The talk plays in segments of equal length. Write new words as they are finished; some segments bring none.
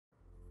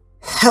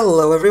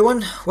Hello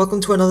everyone, welcome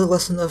to another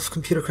lesson of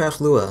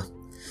ComputerCraft Lua.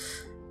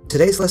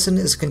 Today's lesson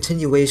is a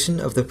continuation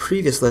of the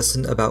previous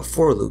lesson about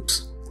for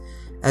loops.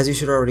 As you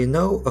should already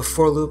know, a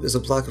for loop is a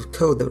block of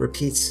code that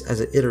repeats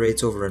as it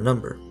iterates over a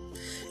number.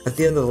 At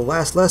the end of the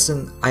last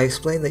lesson, I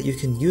explained that you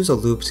can use a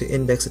loop to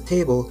index a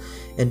table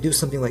and do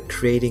something like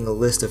creating a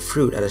list of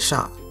fruit at a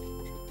shop.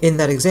 In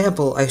that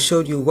example, I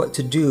showed you what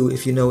to do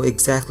if you know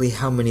exactly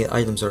how many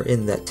items are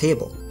in that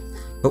table.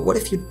 But what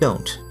if you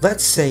don't?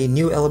 Let's say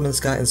new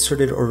elements got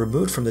inserted or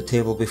removed from the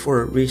table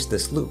before it reached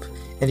this loop,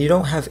 and you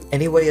don't have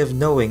any way of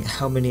knowing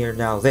how many are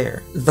now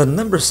there. The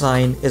number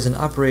sign is an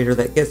operator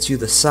that gets you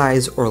the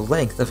size or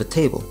length of a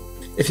table.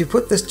 If you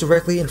put this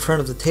directly in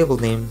front of the table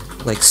name,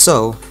 like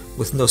so,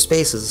 with no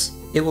spaces,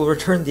 it will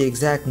return the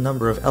exact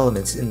number of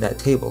elements in that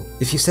table.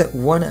 If you set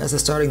 1 as the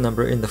starting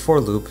number in the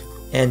for loop,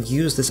 and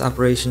use this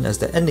operation as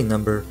the ending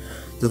number,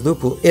 the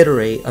loop will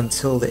iterate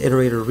until the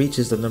iterator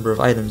reaches the number of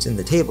items in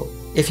the table.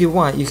 If you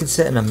want, you can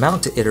set an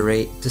amount to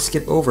iterate to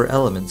skip over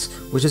elements,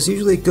 which is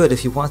usually good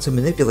if you want to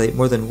manipulate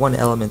more than one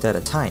element at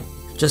a time.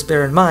 Just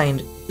bear in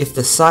mind, if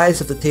the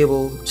size of the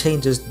table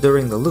changes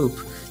during the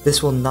loop,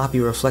 this will not be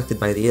reflected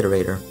by the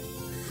iterator,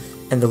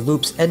 and the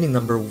loop's ending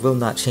number will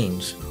not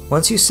change.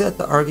 Once you set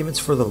the arguments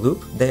for the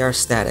loop, they are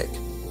static.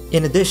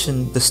 In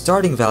addition, the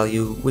starting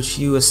value, which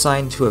you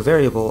assign to a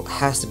variable,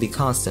 has to be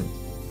constant.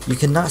 You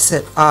cannot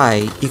set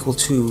I equal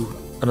to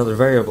another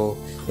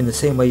variable in the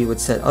same way you would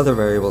set other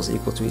variables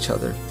equal to each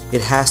other.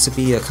 It has to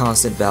be a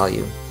constant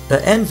value.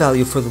 The end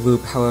value for the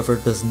loop, however,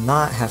 does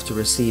not have to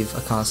receive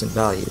a constant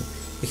value.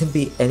 It can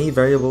be any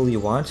variable you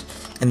want,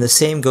 and the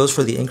same goes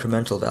for the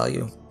incremental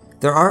value.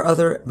 There are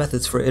other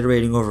methods for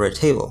iterating over a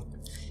table.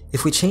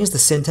 If we change the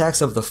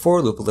syntax of the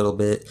for loop a little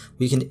bit,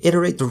 we can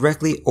iterate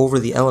directly over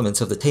the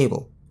elements of the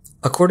table.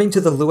 According to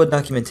the Lua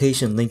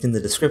documentation linked in the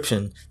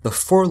description, the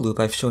for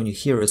loop I've shown you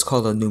here is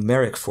called a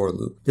numeric for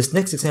loop. This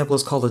next example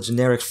is called a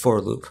generic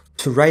for loop.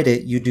 To write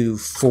it, you do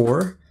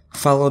for,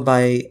 followed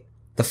by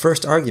the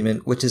first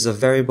argument, which is a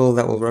variable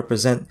that will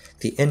represent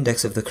the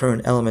index of the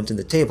current element in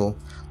the table.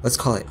 Let's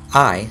call it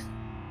I.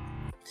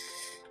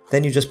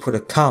 Then you just put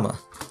a comma.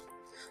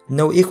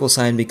 No equal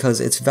sign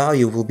because its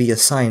value will be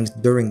assigned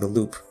during the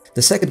loop.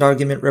 The second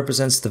argument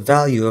represents the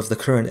value of the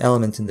current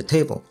element in the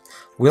table.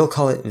 We'll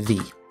call it v.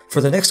 For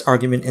the next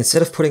argument,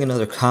 instead of putting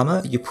another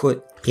comma, you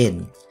put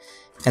in,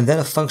 and then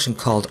a function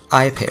called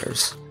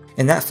ipairs.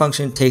 And that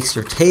function takes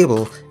your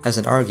table as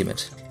an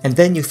argument. And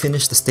then you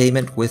finish the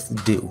statement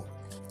with do.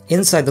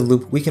 Inside the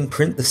loop, we can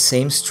print the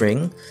same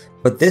string,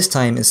 but this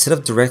time, instead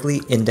of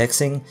directly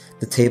indexing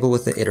the table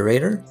with the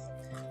iterator,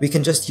 we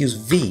can just use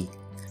v,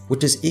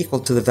 which is equal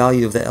to the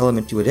value of the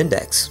element you would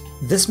index.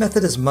 This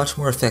method is much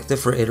more effective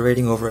for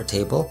iterating over a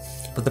table,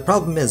 but the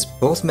problem is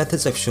both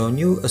methods I've shown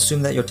you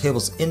assume that your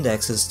table's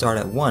indexes start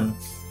at 1,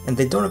 and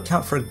they don't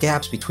account for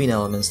gaps between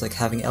elements like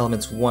having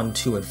elements 1,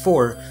 2, and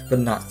 4, but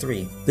not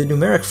 3. The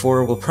numeric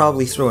for will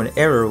probably throw an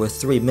error with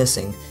 3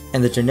 missing,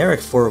 and the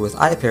generic for with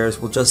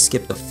ipairs will just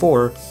skip the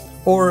 4,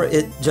 or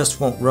it just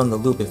won't run the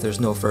loop if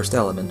there's no first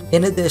element.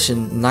 In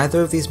addition,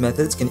 neither of these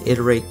methods can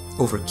iterate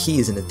over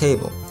keys in a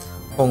table,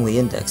 only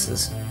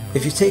indexes.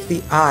 If you take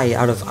the I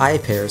out of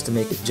ipairs to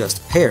make it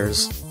just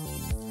pairs,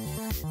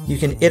 you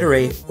can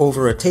iterate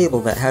over a table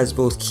that has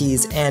both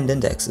keys and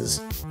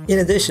indexes. In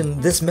addition,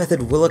 this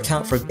method will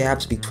account for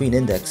gaps between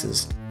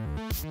indexes.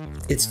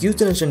 It's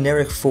used in a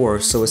generic for,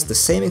 so it's the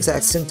same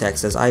exact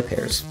syntax as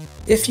ipairs.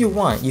 If you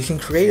want, you can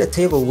create a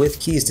table with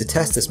keys to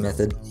test this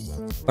method,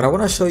 but I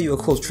want to show you a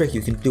cool trick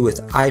you can do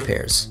with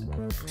ipairs.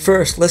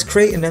 First, let's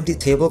create an empty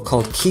table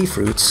called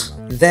keyfruits.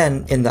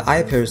 Then, in the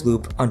ipairs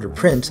loop under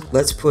print,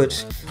 let's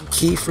put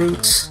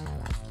keyfruits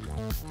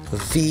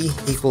v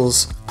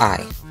equals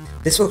I.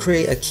 This will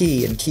create a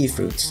key in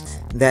keyfruits.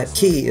 That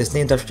key is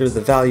named after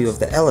the value of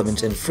the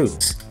element in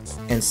fruits,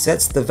 and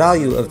sets the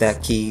value of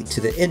that key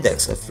to the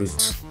index of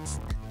fruits.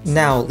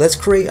 Now, let's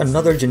create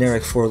another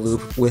generic for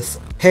loop with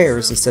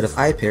pairs instead of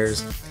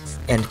ipairs,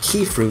 and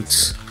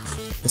keyfruits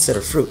instead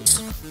of fruits.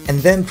 And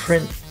then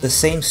print the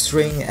same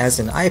string as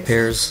in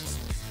ipairs,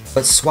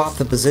 but swap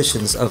the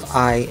positions of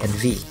I and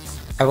v.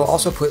 I will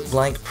also put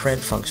blank print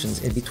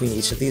functions in between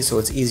each of these so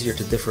it's easier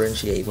to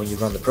differentiate when you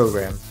run the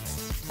program.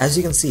 As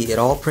you can see, it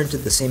all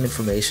printed the same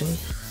information,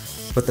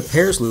 but the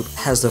pairs loop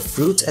has the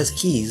fruits as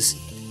keys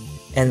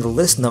and the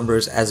list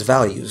numbers as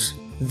values.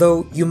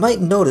 Though you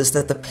might notice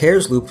that the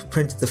pairs loop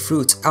printed the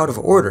fruits out of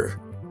order.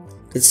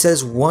 It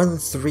says 1,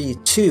 3,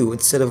 2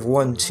 instead of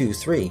 1, 2,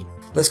 3.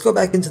 Let's go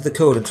back into the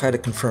code and try to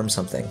confirm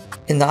something.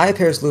 In the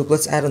ipairs loop,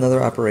 let's add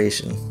another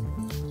operation.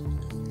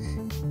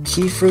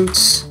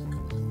 Keyfruits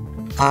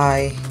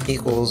I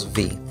equals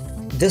v.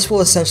 This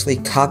will essentially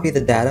copy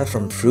the data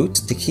from fruit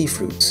to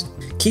keyfruits.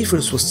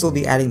 Keyfruits will still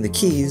be adding the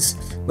keys,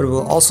 but it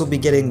will also be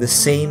getting the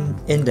same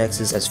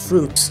indexes as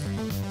fruits,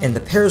 and the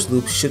pairs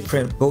loop should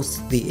print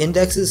both the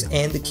indexes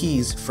and the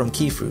keys from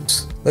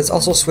keyfruits. Let's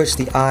also switch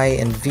the I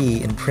and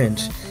v in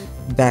print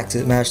back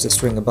to match the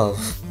string above.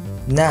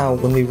 Now,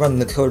 when we run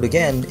the code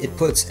again, it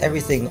puts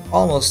everything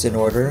almost in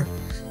order,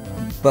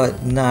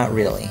 but not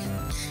really.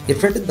 It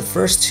printed the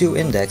first two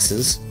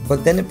indexes,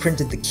 but then it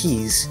printed the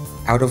keys,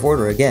 out of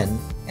order again,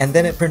 and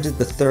then it printed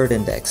the third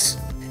index.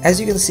 As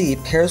you can see,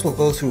 pairs will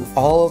go through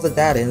all of the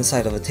data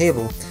inside of a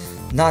table,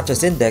 not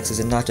just indexes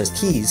and not just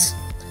keys.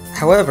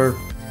 However,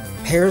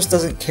 pairs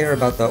doesn't care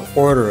about the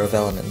order of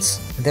elements.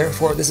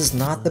 Therefore, this is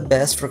not the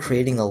best for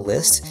creating a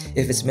list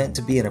if it's meant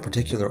to be in a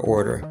particular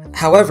order.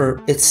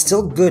 However, it's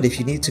still good if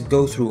you need to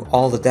go through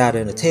all the data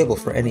in a table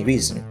for any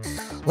reason.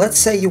 Let's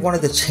say you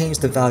wanted to change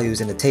the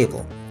values in a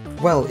table.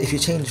 Well, if you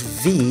change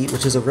v,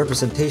 which is a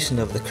representation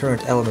of the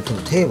current element in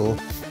the table,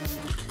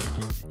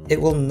 it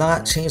will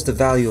not change the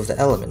value of the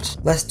element.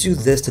 Let's do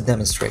this to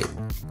demonstrate.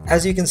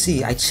 As you can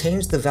see, I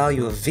changed the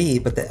value of v,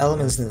 but the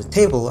elements in the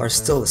table are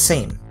still the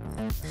same.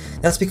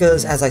 That's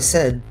because, as I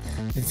said,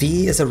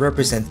 v is a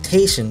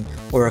representation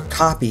or a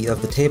copy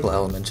of the table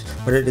element,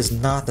 but it is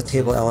not the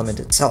table element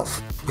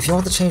itself. If you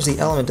want to change the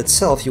element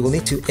itself, you will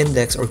need to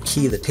index or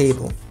key the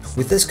table.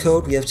 With this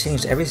code, we have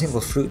changed every single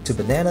fruit to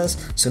bananas,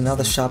 so now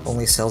the shop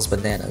only sells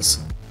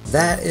bananas.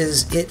 That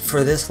is it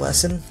for this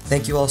lesson.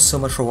 Thank you all so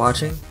much for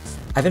watching.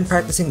 I've been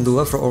practicing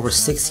Lua for over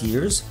 6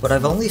 years, but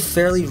I've only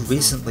fairly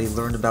recently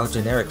learned about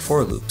generic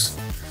for loops.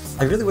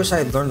 I really wish I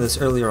had learned this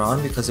earlier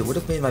on because it would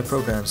have made my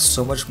program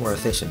so much more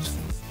efficient.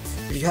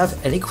 If you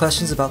have any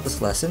questions about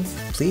this lesson,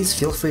 please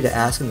feel free to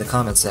ask in the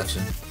comments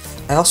section.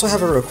 I also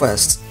have a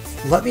request.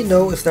 Let me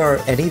know if there are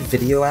any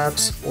video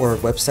apps or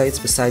websites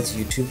besides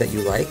YouTube that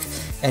you like,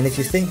 and if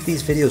you think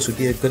these videos would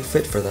be a good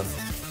fit for them.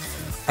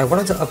 I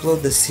wanted to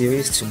upload this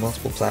series to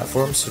multiple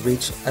platforms to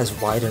reach as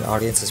wide an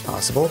audience as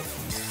possible,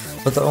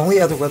 but the only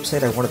other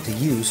website I wanted to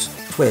use,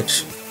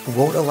 Twitch,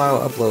 won't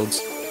allow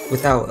uploads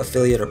without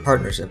affiliate or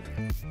partnership,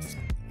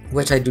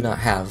 which I do not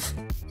have.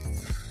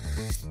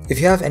 If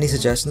you have any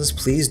suggestions,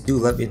 please do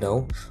let me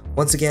know.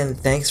 Once again,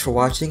 thanks for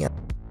watching.